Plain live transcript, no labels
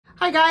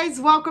Hi guys,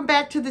 welcome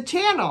back to the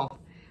channel.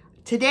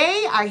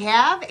 Today I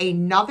have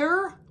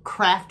another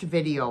craft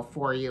video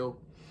for you.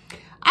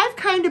 I've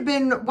kind of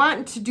been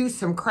wanting to do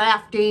some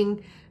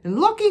crafting and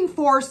looking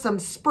for some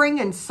spring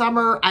and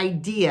summer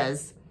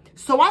ideas.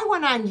 So I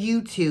went on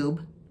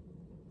YouTube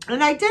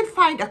and I did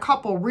find a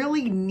couple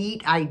really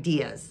neat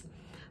ideas.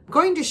 I'm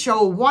going to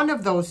show one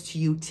of those to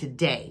you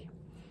today.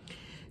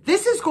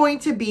 This is going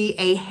to be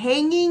a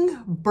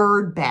hanging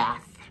bird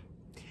bath.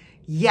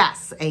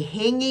 Yes, a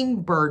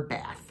hanging bird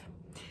bath.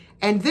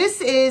 And this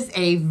is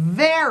a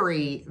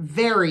very,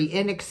 very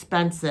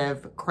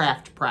inexpensive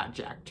craft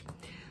project.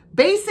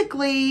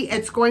 Basically,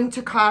 it's going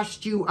to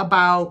cost you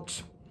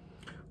about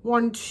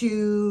maybe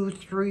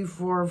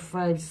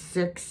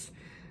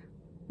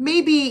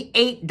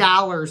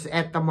 $8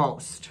 at the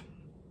most.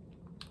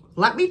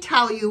 Let me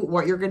tell you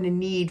what you're going to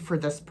need for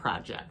this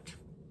project.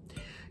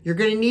 You're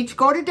going to need to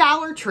go to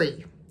Dollar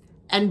Tree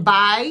and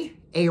buy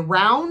a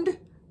round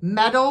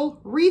metal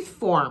wreath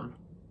form.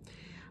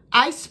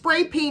 I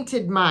spray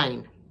painted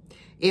mine.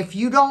 If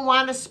you don't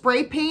want to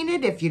spray paint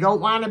it, if you don't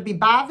want to be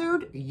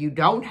bothered, you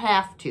don't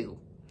have to.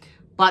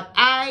 But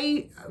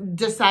I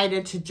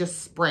decided to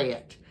just spray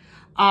it.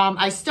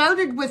 I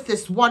started with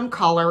this one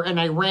color and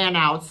I ran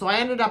out, so I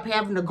ended up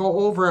having to go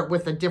over it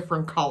with a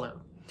different color.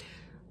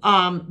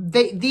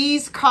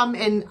 These come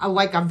in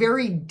like a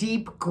very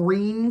deep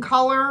green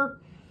color,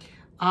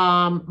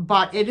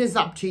 but it is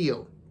up to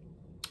you.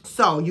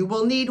 So you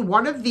will need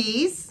one of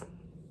these.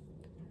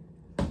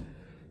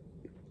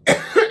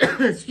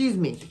 Excuse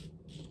me.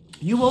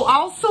 You will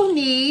also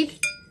need,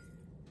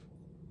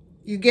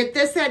 you get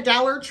this at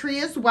Dollar Tree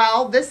as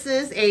well. This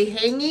is a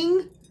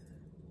hanging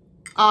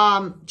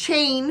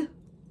chain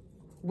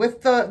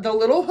with the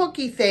little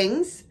hooky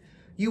things.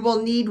 You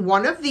will need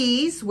one of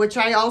these, which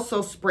I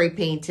also spray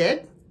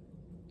painted.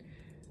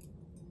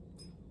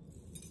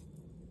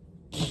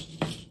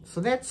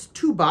 So that's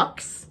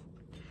 $2.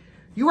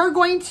 You are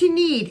going to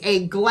need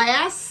a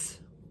glass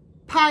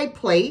pie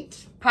pan.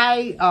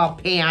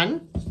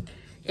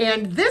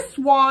 And this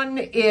one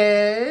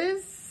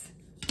is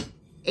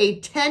a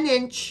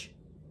 10-inch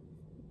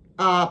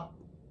pie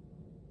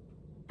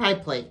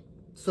plate.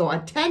 So a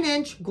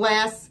 10-inch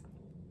glass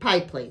pie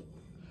plate.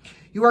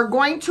 You are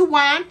going to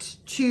want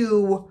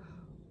to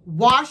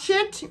wash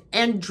it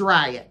and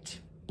dry it.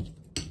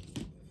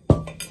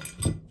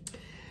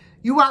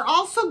 You are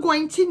also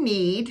going to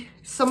need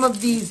some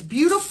of these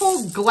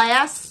beautiful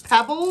glass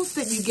pebbles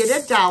that you get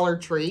at Dollar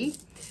Tree.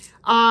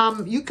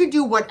 You could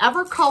do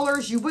whatever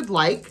colors you would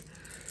like.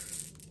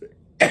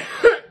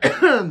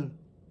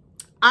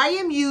 I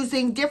am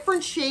using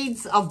different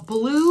shades of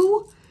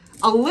blue,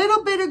 a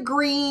little bit of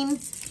green,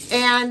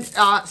 and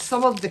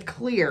some of the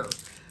clear.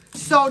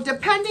 So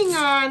depending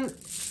on,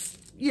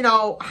 you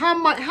know,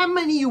 how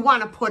many you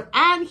want to put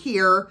on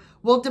here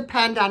will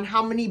depend on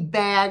how many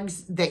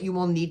bags that you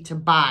will need to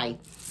buy.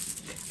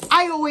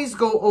 I always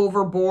go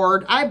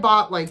overboard. I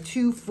bought like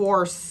 2,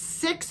 4,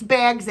 6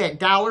 bags at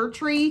Dollar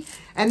Tree,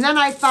 and then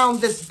I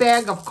found this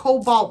bag of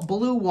cobalt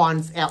blue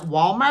ones at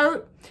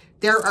Walmart.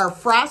 There are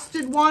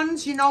frosted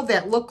ones, you know,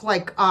 that look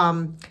like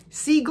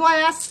sea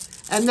glass.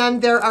 And then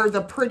there are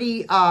the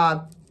pretty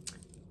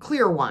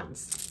clear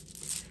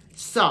ones.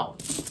 So,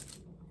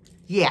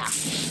 yeah.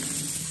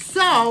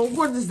 So,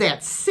 what is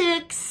that?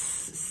 6,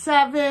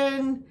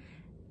 7,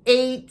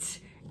 8.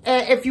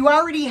 If you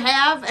already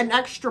have an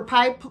extra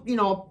pie,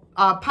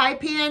 pie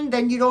pan,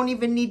 then you don't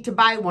even need to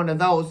buy one of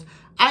those.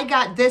 I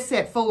got this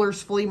at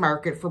Fuller's Flea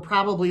Market for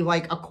probably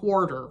like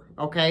 $1,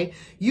 okay?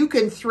 You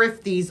can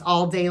thrift these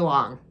all day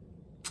long.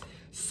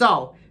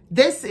 So,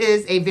 this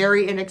is a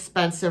very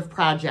inexpensive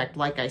project,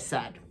 like I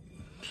said.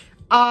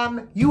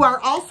 You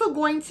are also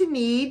going to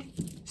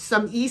need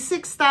some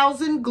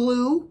E6000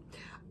 glue.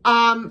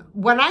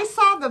 When I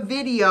saw the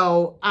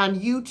video on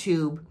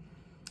YouTube,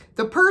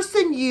 the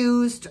person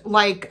used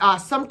like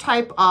some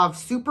type of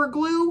super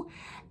glue.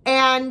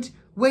 And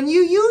when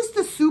you use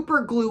the super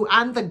glue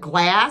on the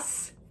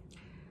glass,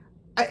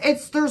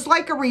 there's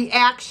like a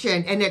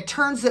reaction and it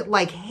turns it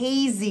like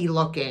hazy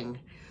looking.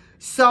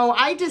 So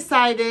I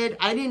decided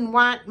I didn't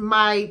want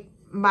my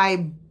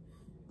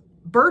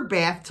bird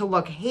bath to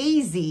look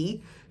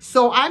hazy.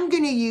 So I'm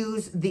going to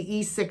use the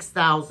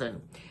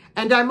E6000.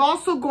 And I'm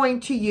also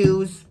going to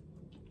use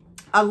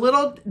a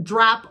little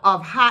drop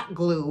of hot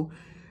glue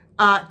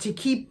to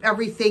keep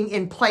everything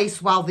in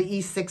place while the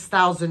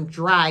E6000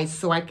 dries,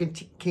 so I can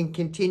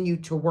continue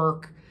to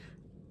work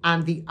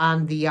on the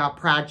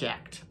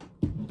project.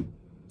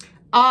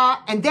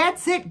 And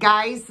that's it,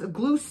 guys. A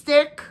glue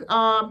stick.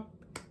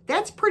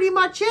 That's pretty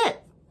much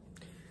it.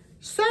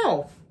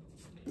 So,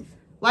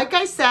 like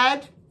I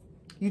said,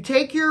 you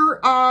take your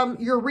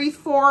wreath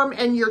form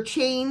and your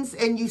chains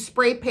and you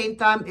spray paint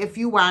them if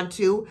you want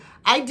to.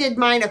 I did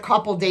mine a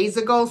couple days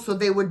ago, so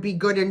they would be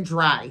good and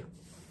dry.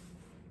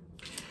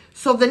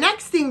 So the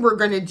next thing we're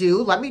going to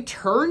do, let me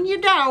turn you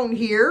down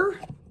here.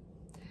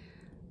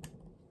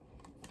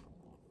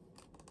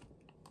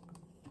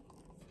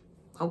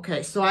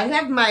 Okay, so I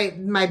have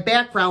my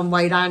background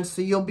light on,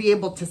 so you'll be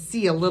able to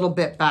see a little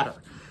bit better.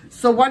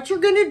 So what you're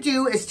going to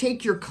do is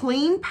take your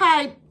clean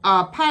pie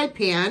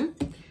pan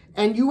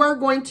and you are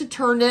going to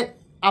turn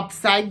it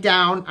upside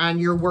down on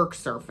your work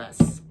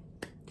surface.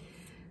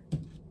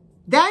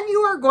 Then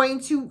you are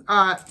going to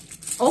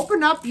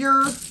open up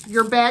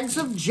your bags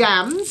of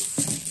gems.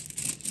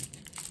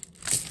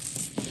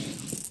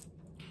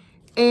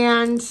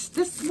 And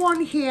this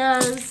one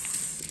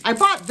has, I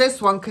bought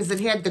this one because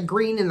it had the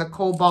green and the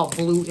cobalt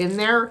blue in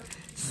there.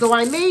 So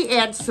I may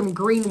add some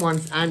green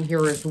ones on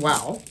here as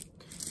well.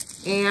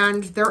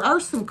 And there are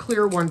some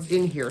clear ones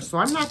in here, so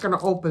I'm not going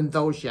to open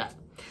those yet.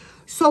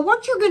 So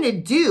what you're going to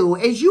do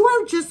is you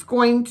are just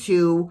going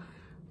to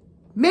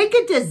make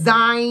a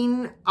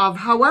design of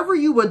however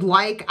you would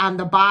like on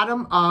the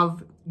bottom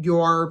of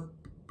your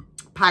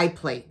pie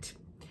plate.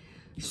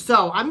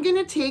 So I'm going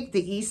to take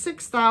the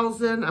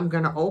E6000. I'm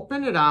going to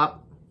open it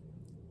up.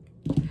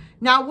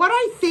 Now what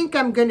I think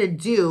I'm going to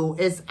do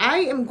is I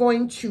am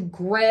going to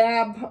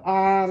grab,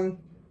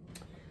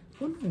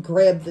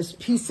 this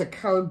piece of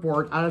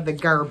cardboard out of the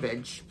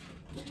garbage.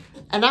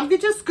 And I'm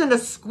just going to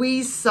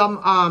squeeze some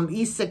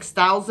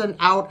E6000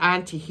 out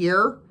onto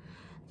here.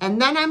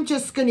 And then I'm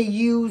just going to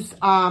use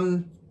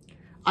a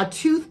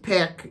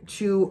toothpick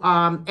to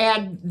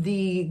add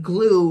the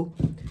glue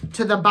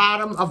to the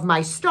bottom of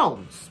my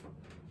stones.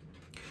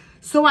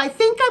 So I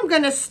think I'm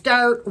going to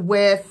start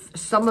with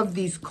some of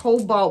these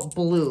cobalt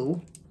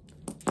blue.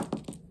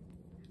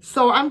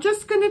 So I'm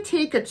just going to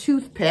take a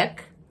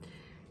toothpick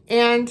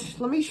and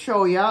let me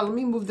show you. Let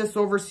me move this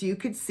over so you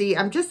could see.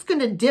 I'm just going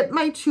to dip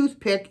my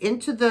toothpick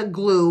into the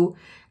glue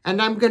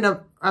and I'm going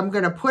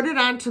to put it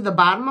onto the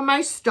bottom of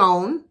my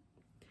stone.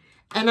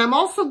 And I'm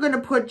also going to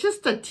put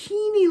just a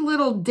teeny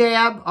little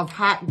dab of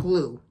hot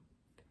glue.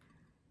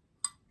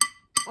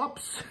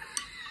 Oops.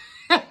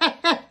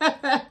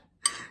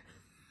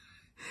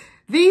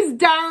 These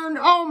darn,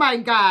 oh my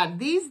God,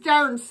 these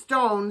darn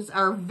stones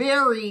are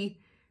very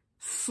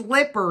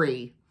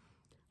slippery.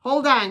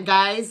 Hold on,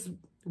 guys.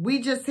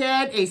 We just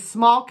had a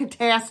small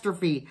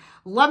catastrophe.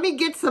 Let me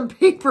get some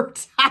paper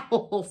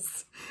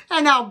towels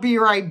and I'll be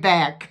right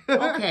back.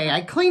 Okay,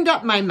 I cleaned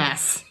up my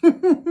mess.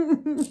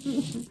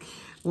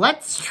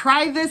 Let's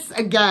try this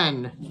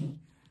again.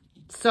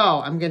 So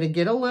I'm going to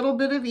get a little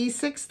bit of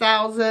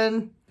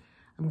E6000.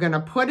 I'm going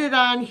to put it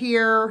on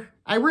here.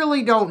 I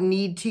really don't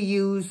need to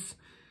use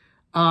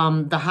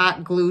the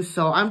hot glue,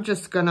 so I'm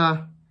just going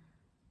to,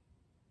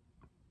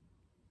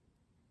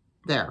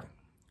 there.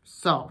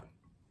 So,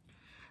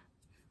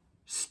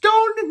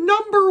 stone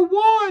number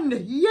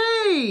 1,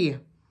 yay!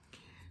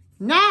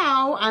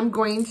 Now I'm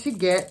going to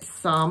get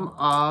some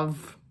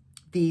of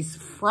these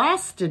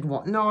frosted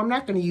ones. No, I'm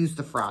not going to use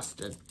the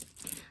frosted.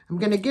 I'm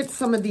going to get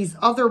some of these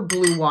other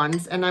blue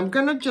ones, and I'm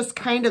going to just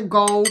kind of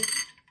go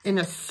in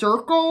a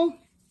circle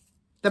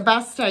the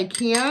best I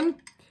can.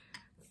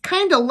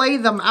 Kind of lay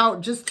them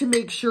out just to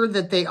make sure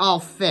that they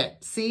all fit,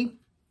 see?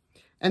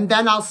 And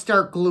then I'll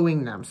start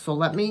gluing them. So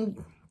let me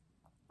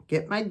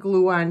get my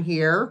glue on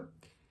here.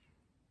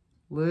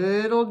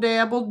 Little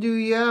dab will do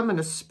ya. I'm going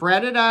to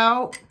spread it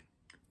out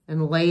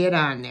and lay it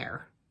on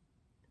there.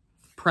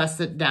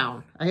 Press it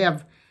down. I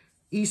have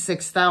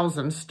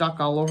E6000 stuck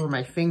all over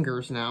my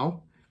fingers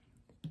now.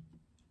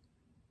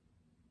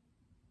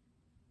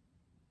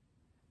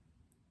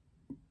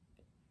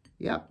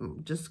 Yep,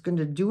 I'm just going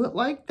to do it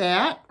like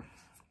that.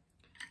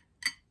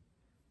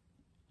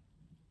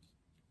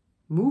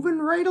 Moving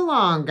right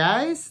along,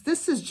 guys.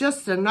 This is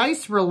just a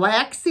nice,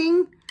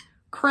 relaxing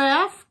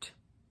craft.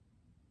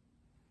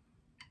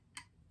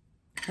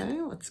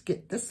 Okay, let's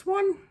get this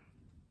one.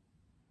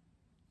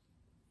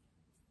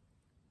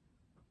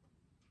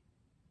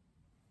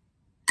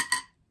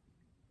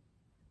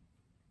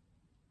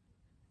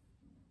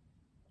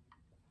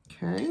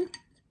 Okay.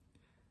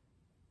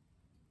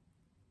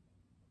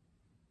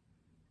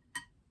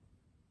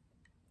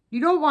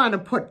 You don't want to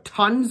put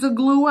tons of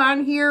glue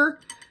on here,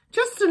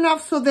 just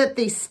enough so that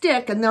they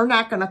stick and they're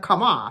not going to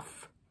come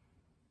off.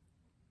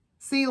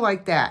 See,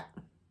 like that.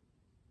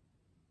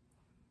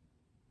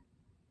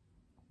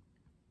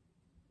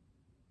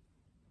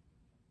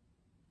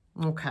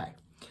 Okay.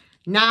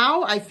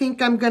 Now I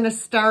think I'm going to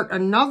start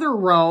another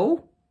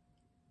row.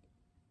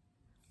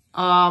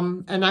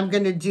 And I'm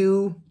going to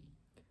do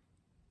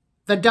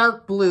the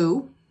dark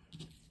blue.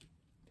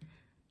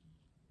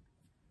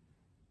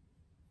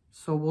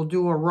 So we'll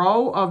do a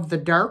row of the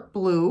dark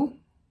blue.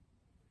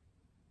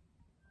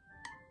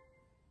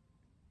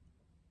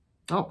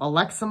 Oh,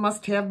 Alexa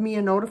must have me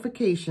a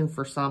notification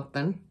for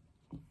something.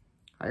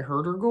 I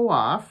heard her go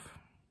off.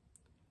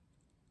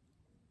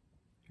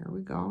 Here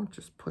we go.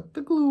 Just put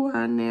the glue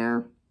on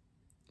there.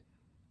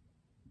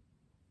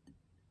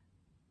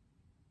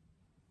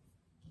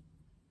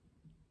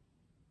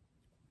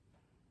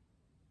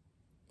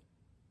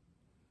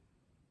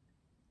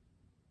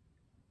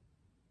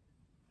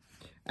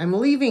 I'm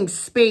leaving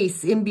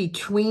space in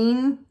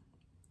between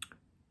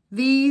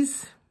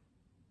these.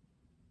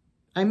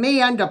 I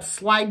may end up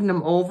sliding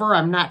them over.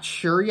 I'm not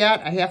sure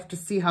yet. I have to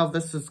see how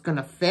this is going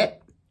to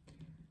fit.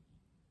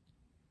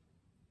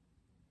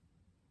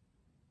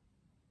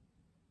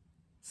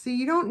 See,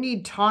 you don't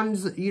need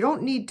tons of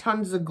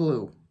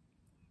glue.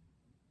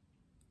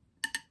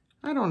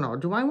 I don't know.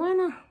 Do I want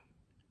to?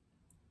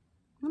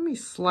 Let me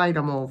slide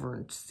them over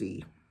and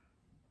see.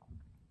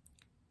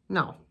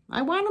 No,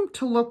 I want them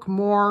to look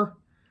more.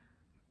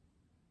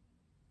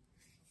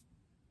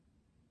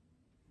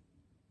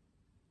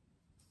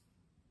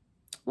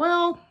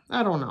 Well,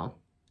 I don't know.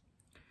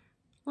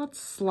 Let's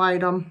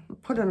slide them.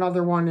 Put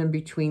another one in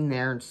between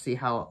there and see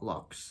how it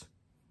looks.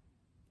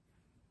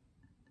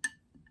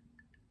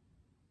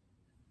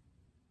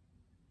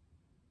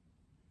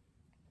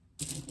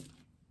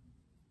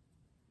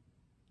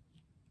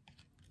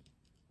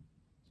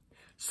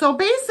 So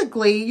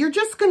basically, you're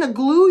just going to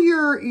glue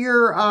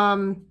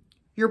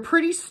your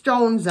pretty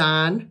stones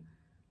on,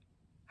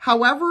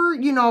 however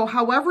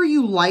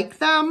you like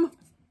them,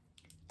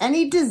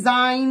 any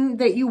design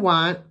that you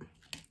want.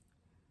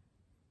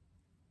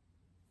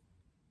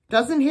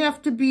 Doesn't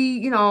have to be,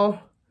 you know,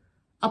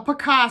 a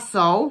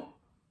Picasso.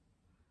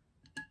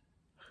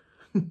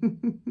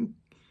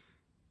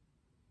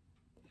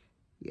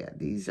 Yeah,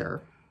 these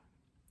are...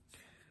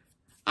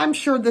 I'm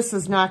sure this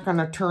is not going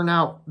to turn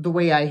out the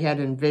way I had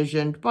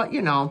envisioned, but,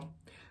 you know,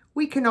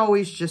 we can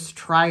always just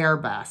try our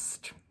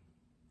best.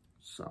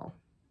 So.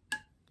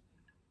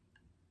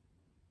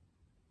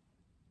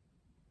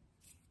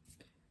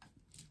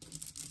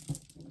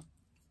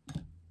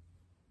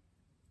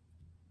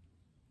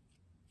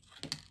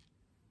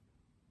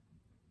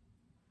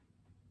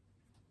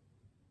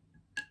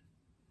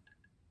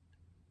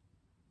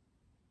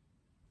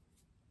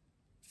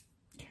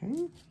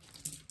 Okay.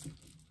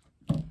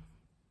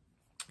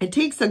 It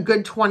takes a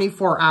good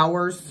 24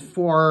 hours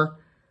for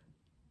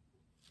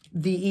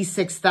the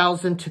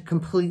E6000 to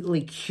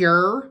completely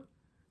cure.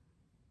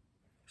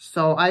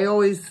 So I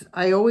always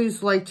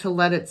like to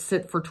let it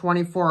sit for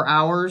 24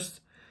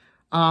 hours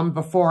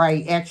before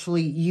I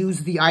actually use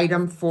the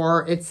item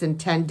for its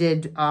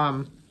intended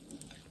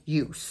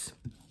use.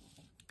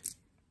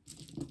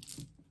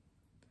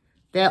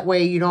 That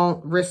way you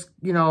don't risk,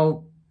 you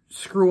know,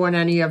 screwing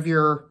any of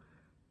your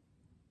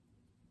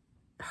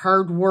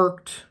hard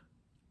work,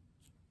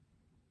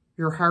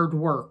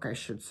 I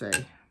should say.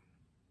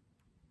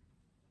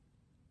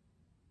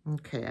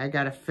 Okay, I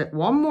gotta fit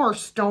one more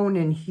stone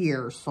in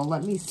here, so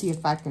let me see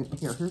if I can,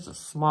 here's a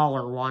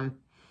smaller one.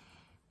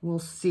 We'll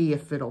see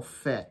if it'll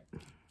fit.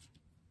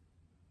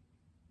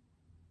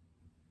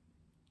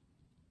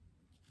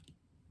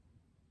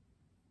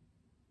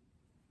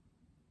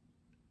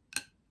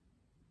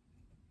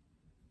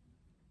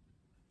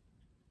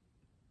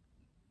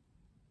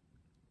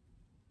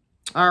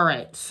 All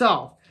right,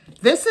 so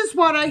this is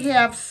what I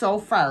have so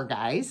far,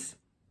 guys.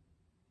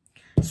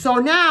 So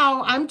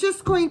now I'm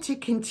just going to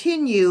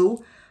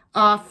continue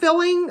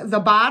filling the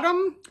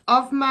bottom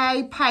of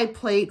my pie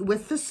plate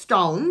with the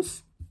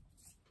stones.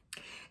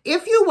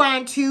 If you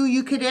want to,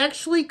 you could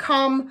actually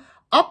come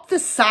up the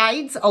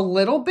sides a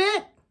little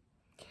bit,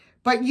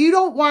 but you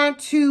don't want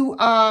to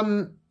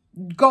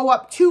go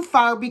up too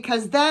far,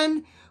 because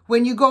then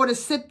when you go to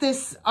sit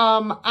this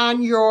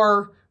on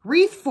your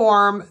wreath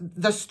form,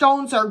 the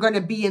stones are going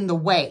to be in the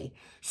way.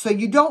 So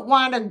you don't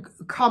want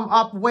to come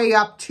up way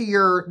up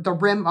to the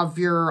rim of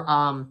your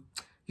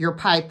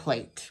pie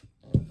plate.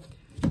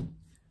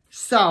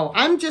 So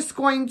I'm just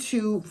going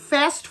to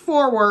fast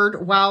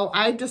forward while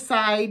I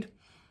decide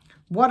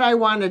what I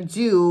want to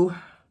do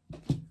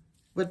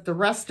with the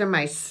rest of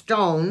my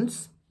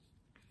stones.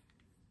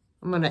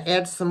 I'm going to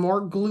add some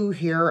more glue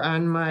here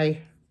on my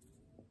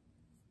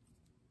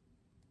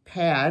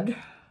pad.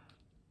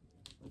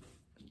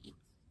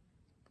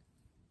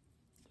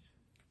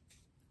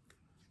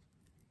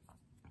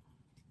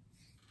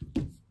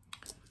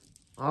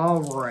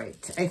 All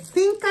right, I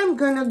think I'm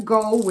gonna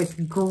go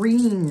with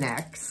green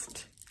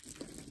next.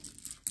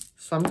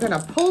 So I'm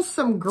gonna pull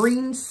some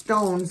green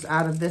stones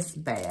out of this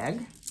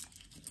bag.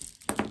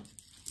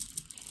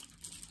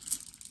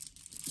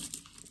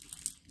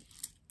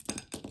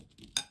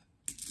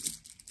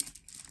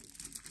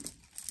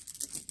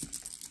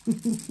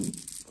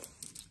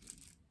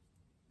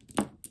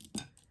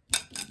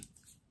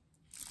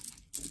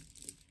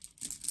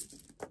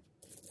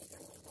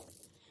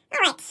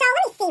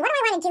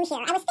 Do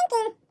here. I was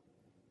thinking,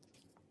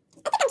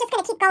 I think I'm just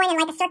going to keep going in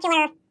like a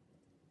circular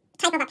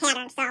type of a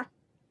pattern, so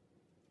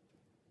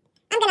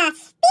I'm going to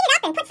speed it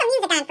up and put some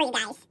music on for you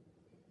guys.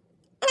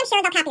 And I'm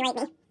sure they'll copyright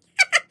me.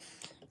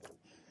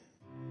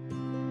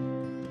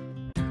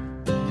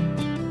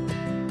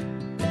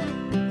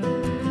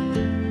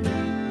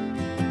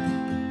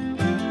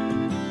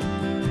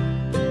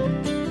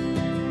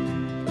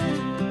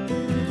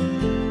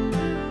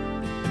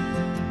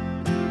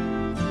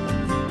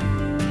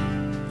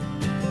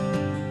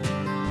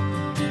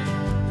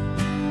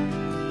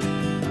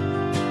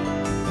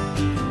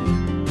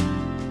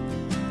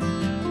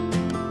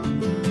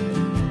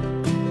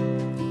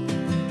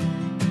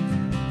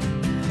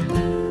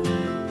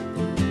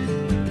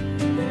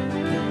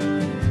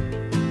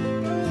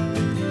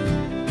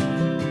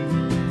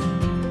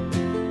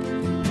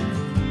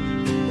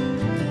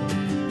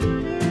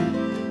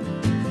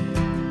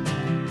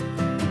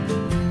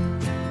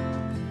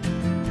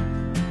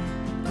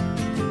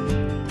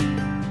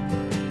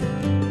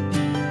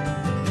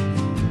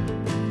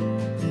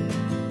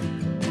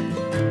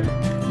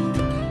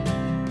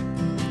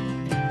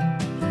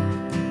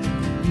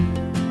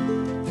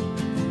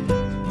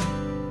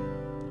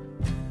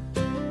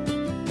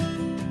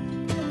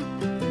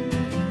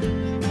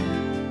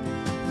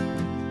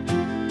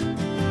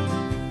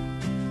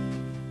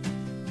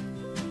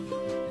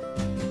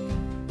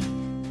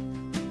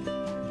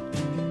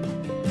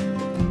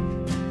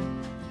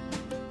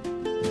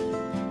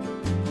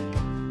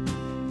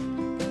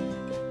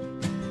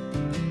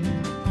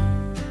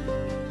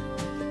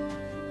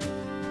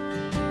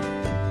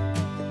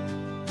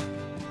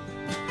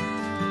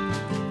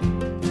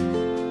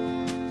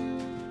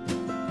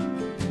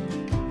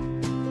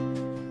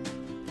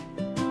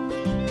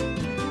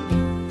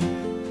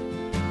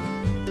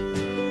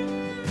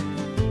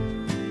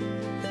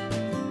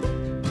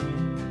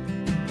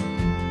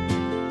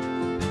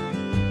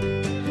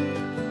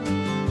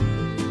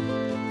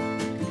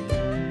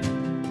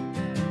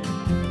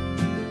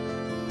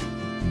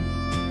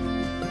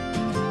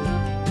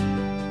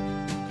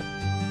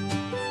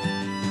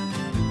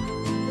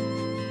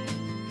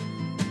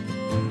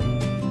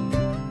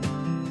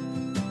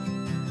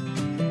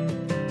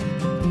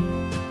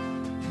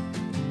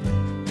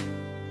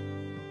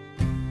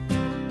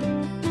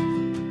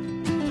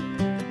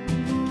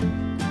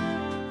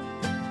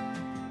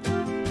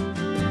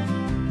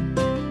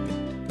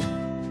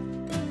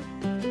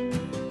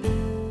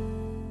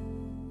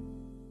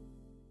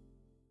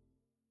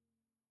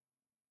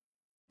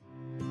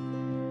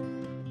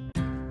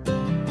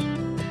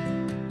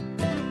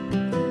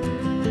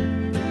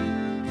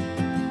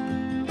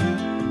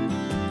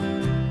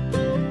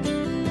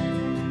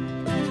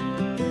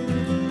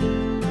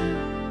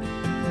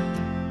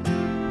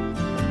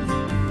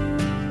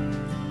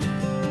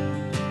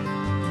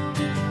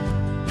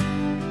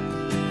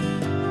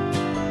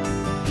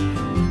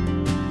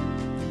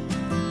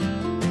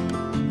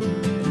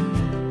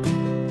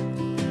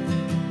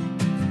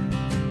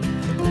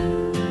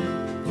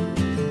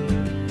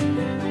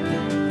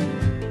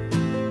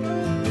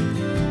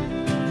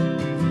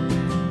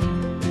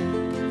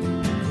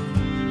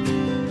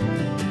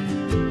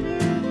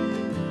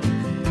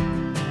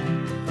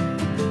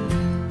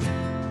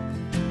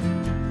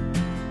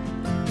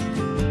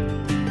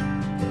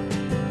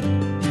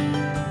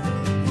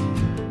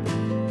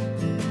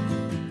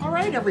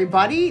 right,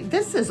 everybody,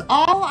 this is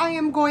all I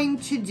am going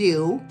to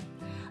do.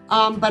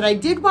 But I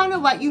did want to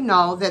let you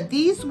know that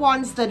these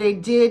ones that I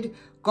did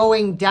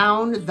going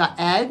down the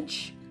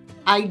edge,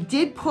 I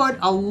did put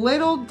a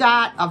little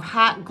dot of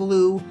hot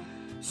glue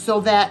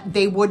so that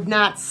they would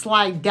not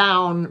slide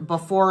down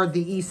before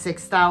the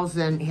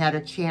E6000 had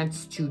a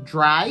chance to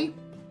dry.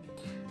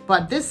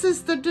 But this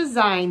is the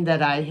design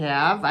that I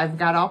have. I've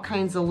got all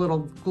kinds of little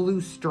glue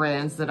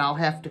strands that I'll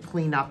have to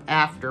clean up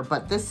after,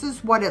 but this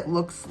is what it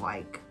looks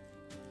like.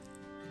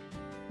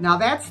 Now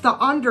that's the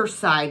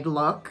underside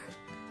look,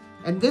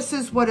 and this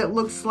is what it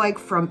looks like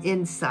from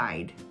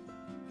inside.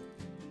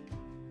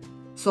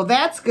 So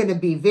that's gonna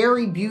be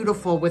very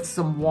beautiful with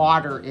some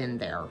water in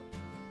there.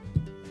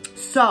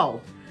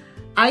 So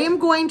I am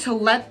going to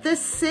let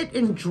this sit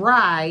and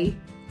dry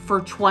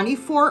for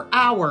 24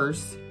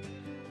 hours,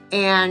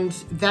 and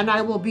then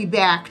I will be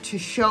back to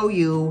show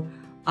you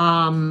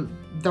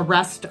the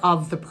rest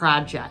of the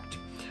project.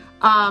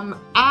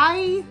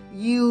 I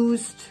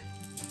used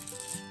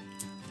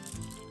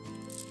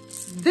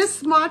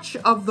this much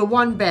of the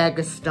one bag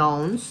of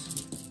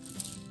stones,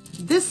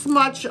 this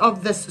much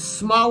of this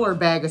smaller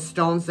bag of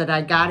stones that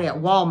I got at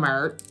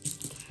Walmart,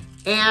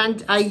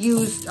 and I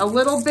used a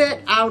little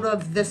bit out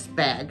of this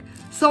bag.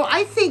 So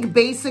I think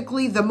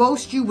basically the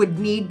most you would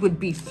need would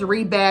be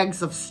 3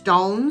 bags of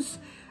stones,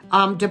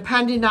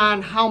 depending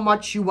on how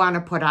much you want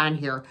to put on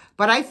here.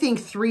 But I think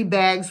 3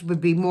 bags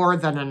would be more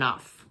than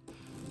enough.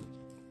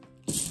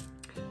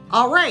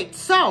 All right,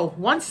 so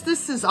once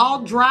this is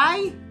all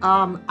dry,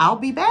 I'll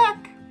be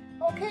back.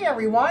 Okay,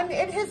 everyone,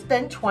 it has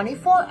been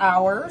 24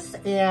 hours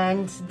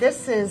and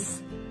this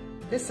is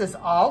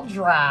all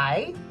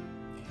dry.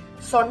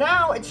 So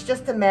now it's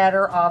just a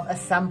matter of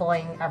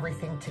assembling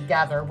everything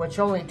together, which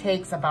only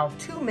takes about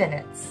 2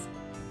 minutes.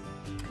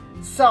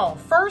 So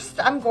first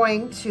I'm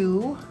going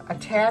to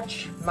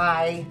attach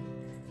my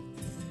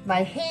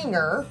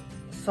hanger.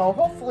 So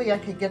hopefully I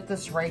could get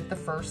this right the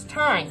first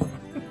time.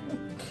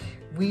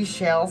 We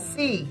shall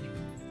see.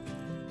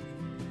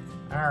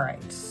 All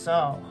right,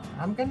 so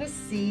I'm gonna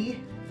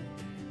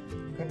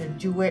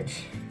do it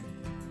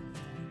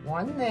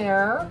one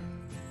there.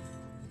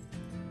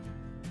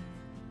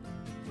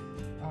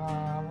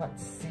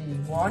 Let's see,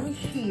 one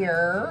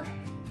here.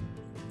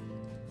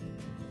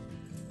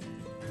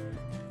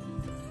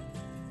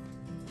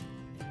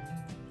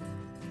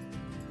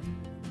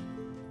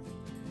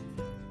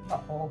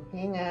 Uh-oh,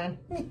 hang on.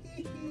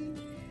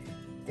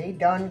 They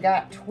done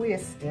got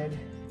twisted.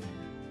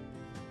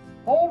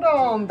 Hold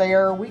on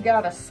there, we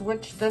gotta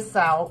switch this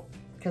out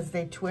because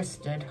they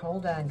twisted.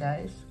 Hold on,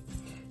 guys.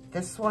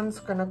 This one's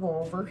gonna go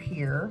over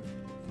here.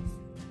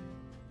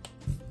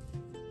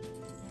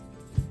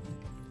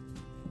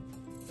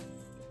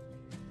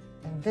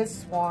 And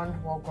this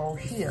one will go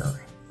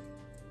here.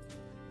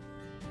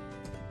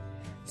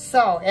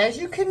 So, as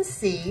you can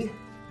see,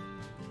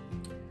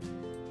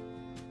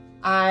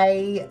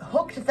 I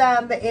hooked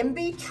them in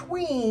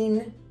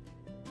between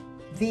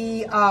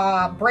the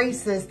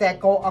braces that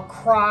go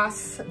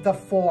across the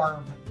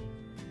form,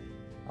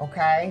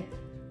 okay?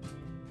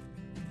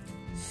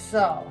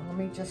 So let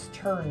me just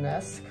turn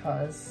this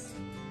because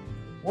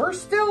we're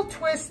still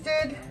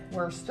twisted.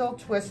 We're still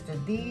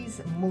twisted.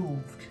 These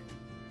moved.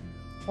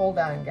 Hold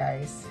on,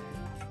 guys.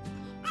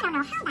 I don't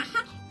know how the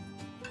heck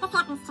this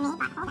happens to me,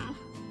 but hold on.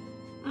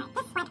 All right,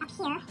 this went up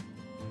here. All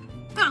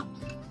right.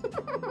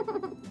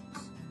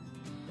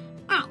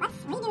 All right, let's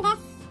redo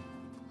this.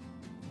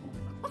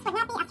 This would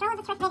not be a throw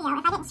the twist video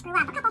if I didn't screw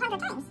up a couple hundred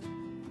times.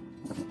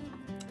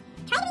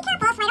 Try to be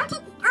careful so I don't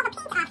take all the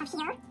paint off of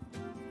here.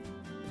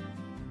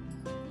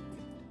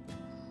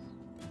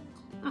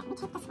 Alright, let me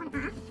take this one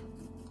off.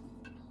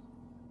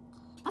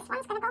 This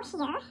one's gonna go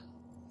here.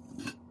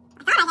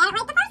 I thought I got it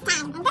right the first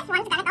time, and this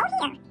one's gonna go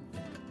here.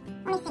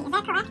 Let me see, is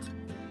that correct?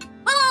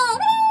 Hey,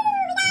 woo!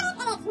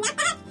 We got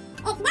it,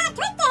 and it's not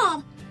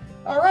twisted!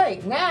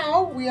 Alright,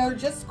 now we are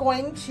just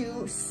going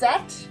to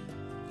set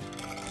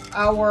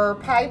our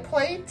pie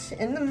plate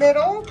in the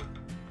middle.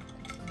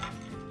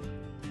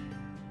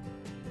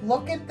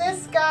 Look at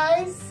this,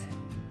 guys.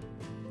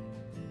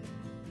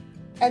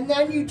 And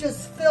then you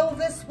just fill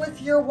this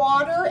with your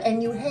water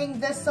and you hang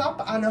this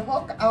up on a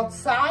hook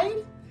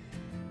outside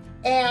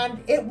and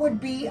it would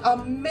be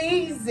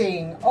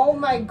amazing. Oh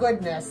my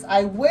goodness.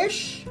 I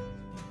wish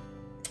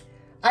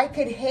I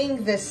could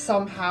hang this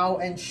somehow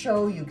and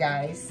show you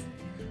guys,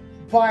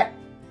 but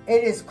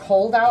it is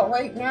cold out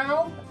right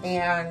now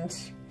and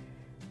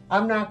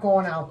I'm not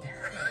going out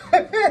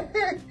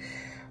there.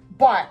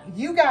 But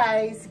you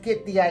guys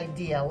get the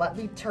idea. Let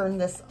me turn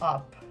this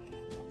up.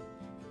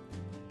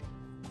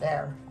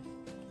 There.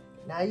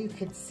 Now you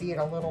can see it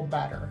a little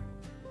better.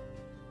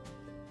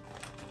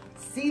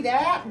 See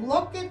that?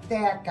 Look at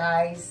that,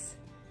 guys.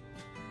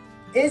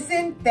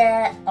 Isn't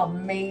that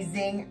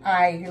amazing?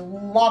 I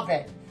love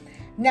it.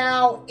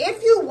 Now,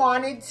 if you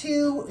wanted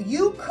to,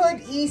 you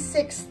could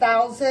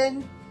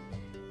E6000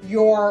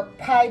 your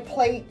pie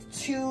plate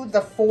to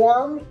the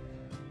form,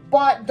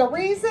 But the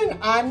reason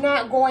I'm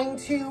not going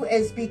to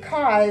is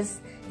because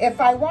if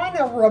I want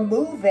to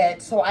remove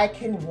it so I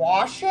can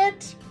wash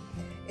it,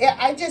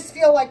 I just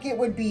feel like it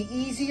would be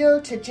easier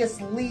to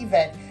just leave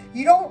it.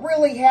 You don't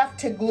really have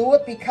to glue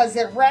it because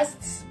it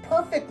rests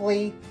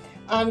perfectly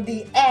on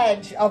the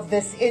edge of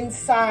this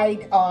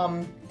inside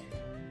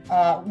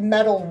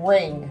metal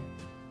ring.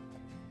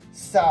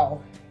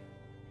 So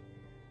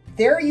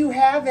there you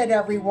have it,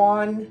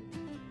 everyone.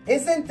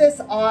 Isn't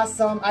this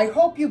awesome? I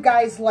hope you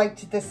guys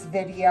liked this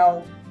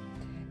video.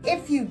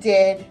 If you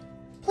did,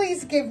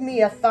 please give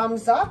me a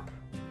thumbs up,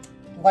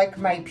 like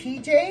my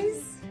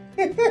PJs.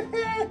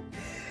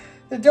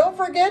 Don't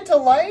forget to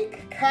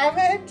like,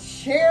 comment,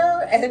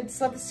 share, and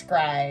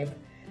subscribe.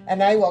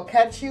 And I will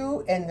catch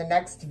you in the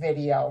next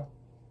video.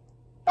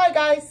 Bye,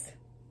 guys.